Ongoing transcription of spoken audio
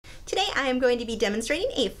Today I am going to be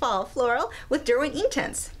demonstrating a fall floral with Derwent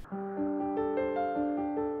Inktense.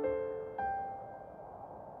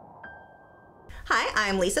 Hi,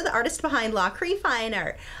 I'm Lisa, the artist behind Lachri Fine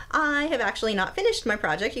Art. I have actually not finished my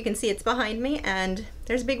project. You can see it's behind me and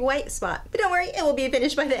there's a big white spot. But don't worry, it will be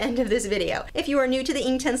finished by the end of this video. If you are new to the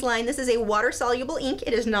Inktense line, this is a water-soluble ink.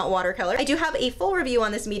 It is not watercolor. I do have a full review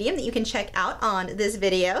on this medium that you can check out on this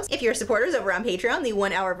video. If you're supporters over on Patreon, the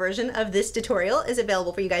 1-hour version of this tutorial is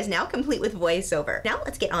available for you guys now, complete with voiceover. Now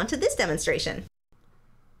let's get on to this demonstration.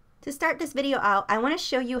 To start this video out, I want to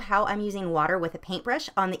show you how I'm using water with a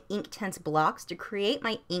paintbrush on the Inktense blocks to create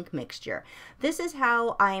my ink mixture. This is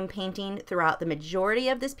how I'm painting throughout the majority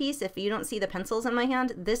of this piece. If you don't see the pencils in my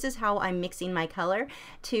hand, this is how I'm mixing my color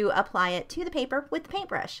to apply it to the paper with the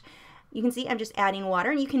paintbrush. You can see I'm just adding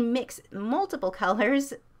water, and you can mix multiple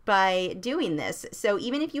colors by doing this. So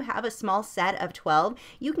even if you have a small set of 12,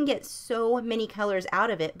 you can get so many colors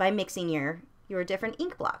out of it by mixing your different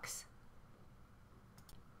ink blocks.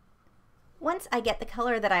 Once I get the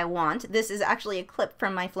color that I want, this is actually a clip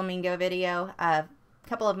from my flamingo video a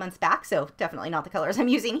couple of months back, so definitely not the colors I'm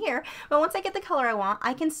using here, but once I get the color I want,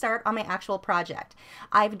 I can start on my actual project.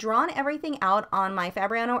 I've drawn everything out on my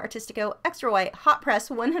Fabriano Artistico Extra White hot press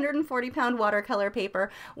 140-pound watercolor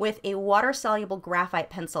paper with a water-soluble graphite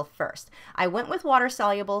pencil first. I went with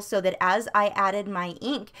water-soluble so that as I added my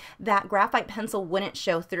ink, that graphite pencil wouldn't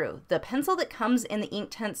show through. The pencil that comes in the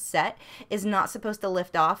Inktense set is not supposed to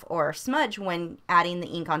lift off or smudge when adding the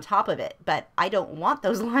ink on top of it, but I don't want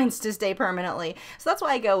those lines to stay permanently, so that's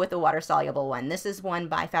why I go with the water-soluble one. This is one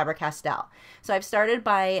by Faber-Castell. So I've started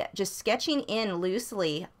by just sketching in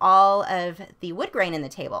loosely all of the wood grain in the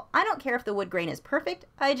table. I don't care if the wood grain is perfect,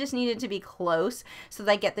 I just need it to be close so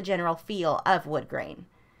that I get the general feel of wood grain.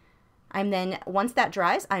 Once that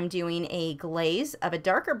dries, I'm doing a glaze of a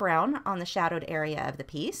darker brown on the shadowed area of the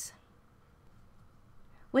piece.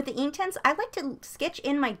 With the Inktense, I like to sketch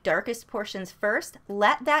in my darkest portions first,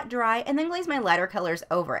 let that dry, and then glaze my lighter colors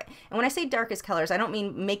over it. And when I say darkest colors, I don't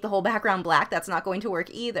mean make the whole background black. That's not going to work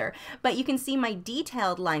either. But you can see my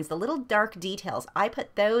detailed lines, the little dark details. I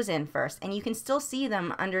put those in first, and you can still see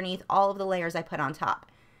them underneath all of the layers I put on top.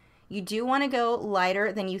 You do want to go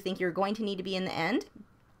lighter than you think you're going to need to be in the end,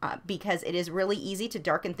 because it is really easy to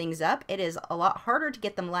darken things up. It is a lot harder to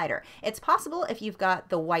get them lighter. It's possible if you've got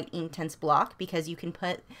the white Inktense block, because you can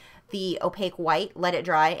put the opaque white, let it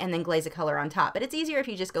dry, and then glaze a color on top. But it's easier if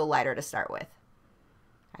you just go lighter to start with.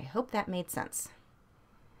 I hope that made sense.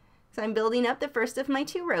 So I'm building up the first of my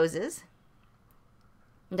 2 roses.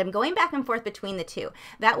 And I'm going back and forth between the 2.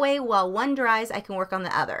 That way, while one dries, I can work on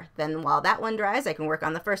the other. Then while that one dries, I can work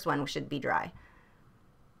on the first one, which should be dry.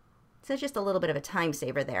 So just a little bit of a time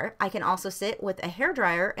saver there. I can also sit with a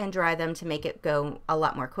hairdryer and dry them to make it go a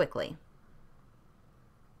lot more quickly.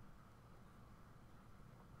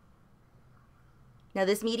 Now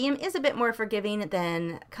this medium is a bit more forgiving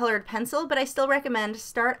than colored pencil, but I still recommend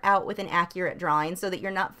start out with an accurate drawing so that you're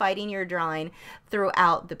not fighting your drawing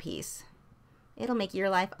throughout the piece. It'll make your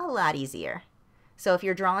life a lot easier. So if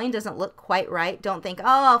your drawing doesn't look quite right, don't think, oh,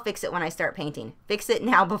 I'll fix it when I start painting. Fix it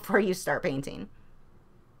now before you start painting.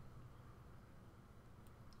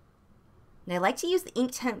 And I like to use the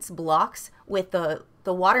Inktense blocks with the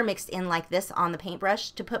water mixed in like this on the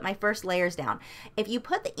paintbrush to put my first layers down. If you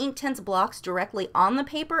put the Inktense blocks directly on the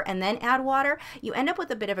paper and then add water, you end up with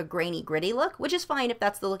a bit of a grainy, gritty look, which is fine if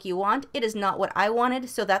that's the look you want. It is not what I wanted,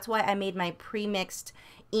 so that's why I made my pre-mixed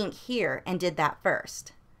ink here and did that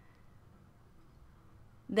first.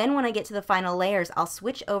 Then when I get to the final layers, I'll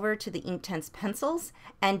switch over to the Inktense pencils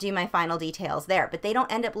and do my final details there. But they don't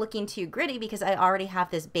end up looking too gritty because I already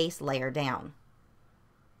have this base layer down.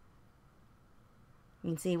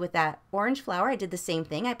 You can see with that orange flower, I did the same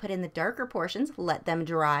thing. I put in the darker portions, let them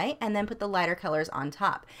dry, and then put the lighter colors on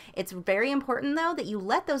top. It's very important though that you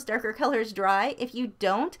let those darker colors dry. If you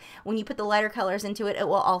don't, when you put the lighter colors into it, it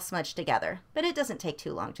will all smudge together. But it doesn't take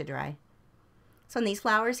too long to dry. So in these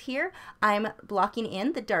flowers here, I'm blocking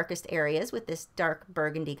in the darkest areas with this dark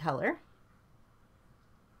burgundy color,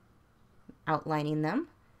 outlining them.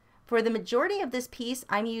 For the majority of this piece,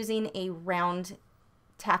 I'm using a round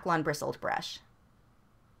Taklon bristled brush.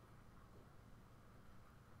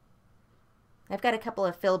 I've got a couple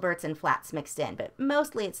of filberts and flats mixed in, but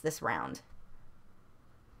mostly it's this round.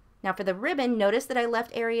 Now for the ribbon, notice that I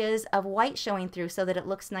left areas of white showing through so that it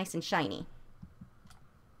looks nice and shiny.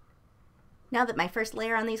 Now that my first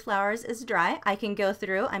layer on these flowers is dry, I can go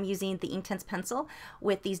through, I'm using the Inktense pencil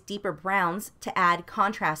with these deeper browns to add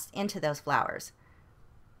contrast into those flowers.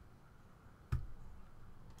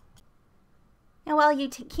 Now, while you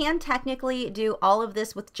can technically do all of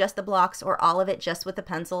this with just the blocks or all of it just with the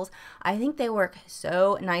pencils, I think they work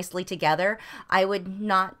so nicely together. I would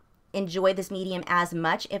not enjoy this medium as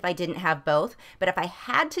much if I didn't have both, but if I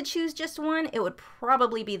had to choose just one, it would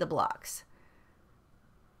probably be the blocks.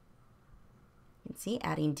 You can see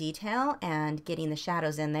adding detail and getting the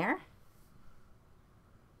shadows in there.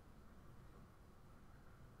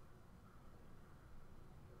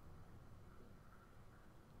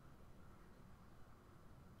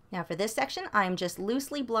 Now for this section, I'm just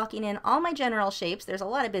loosely blocking in all my general shapes. There's a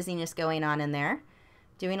lot of busyness going on in there.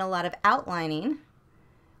 Doing a lot of outlining.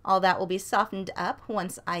 All that will be softened up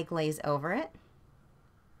once I glaze over it.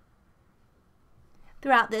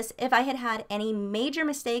 Throughout this, if I had had any major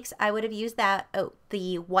mistakes, I would have used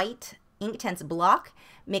the white Inktense block,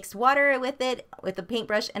 mixed water with it with the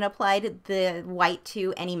paintbrush, and applied the white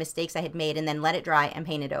to any mistakes I had made, and then let it dry and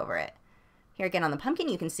painted over it. Here again on the pumpkin,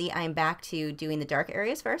 you can see I'm back to doing the dark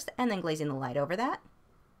areas first and then glazing the light over that.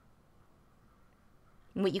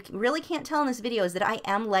 And what you really can't tell in this video is that I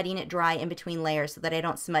am letting it dry in between layers so that I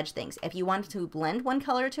don't smudge things. If you want to blend one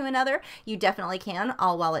color to another, you definitely can,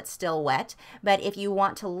 all while it's still wet. But if you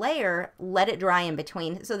want to layer, let it dry in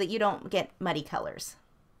between so that you don't get muddy colors.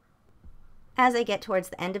 As I get towards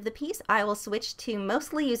the end of the piece, I will switch to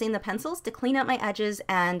mostly using the pencils to clean up my edges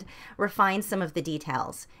and refine some of the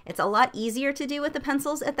details. It's a lot easier to do with the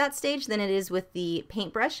pencils at that stage than it is with the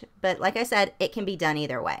paintbrush, but like I said, it can be done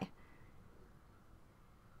either way.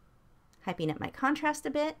 Hyping up my contrast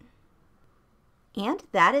a bit. And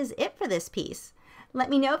that is it for this piece. Let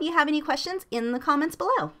me know if you have any questions in the comments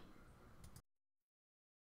below.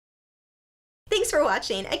 Thanks for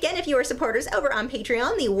watching. Again, if you are supporters over on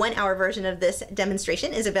Patreon, the 1-hour version of this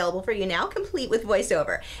demonstration is available for you now, complete with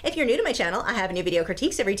voiceover. If you're new to my channel, I have new video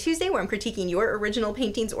critiques every Tuesday where I'm critiquing your original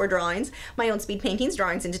paintings or drawings, my own speed paintings,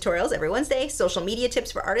 drawings, and tutorials every Wednesday, social media tips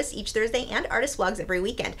for artists each Thursday, and artist vlogs every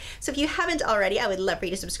weekend. So if you haven't already, I would love for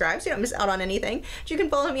you to subscribe so you don't miss out on anything. You can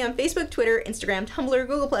follow me on Facebook, Twitter, Instagram, Tumblr,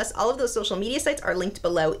 Google+. All of those social media sites are linked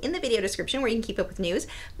below in the video description where you can keep up with news,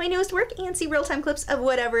 my newest work, and see real-time clips of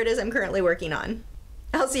whatever it is I'm currently working on.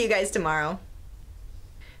 I'll see you guys tomorrow.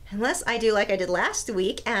 Unless I do like I did last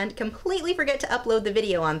week and completely forget to upload the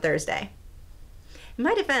video on Thursday. In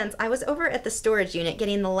my defense, I was over at the storage unit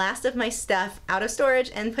getting the last of my stuff out of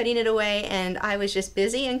storage and putting it away, and I was just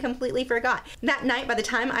busy and completely forgot. That night, by the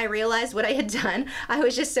time I realized what I had done, I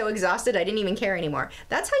was just so exhausted I didn't even care anymore.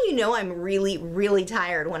 That's how you know I'm really, really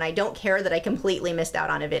tired, when I don't care that I completely missed out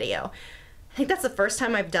on a video. I think that's the first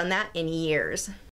time I've done that in years.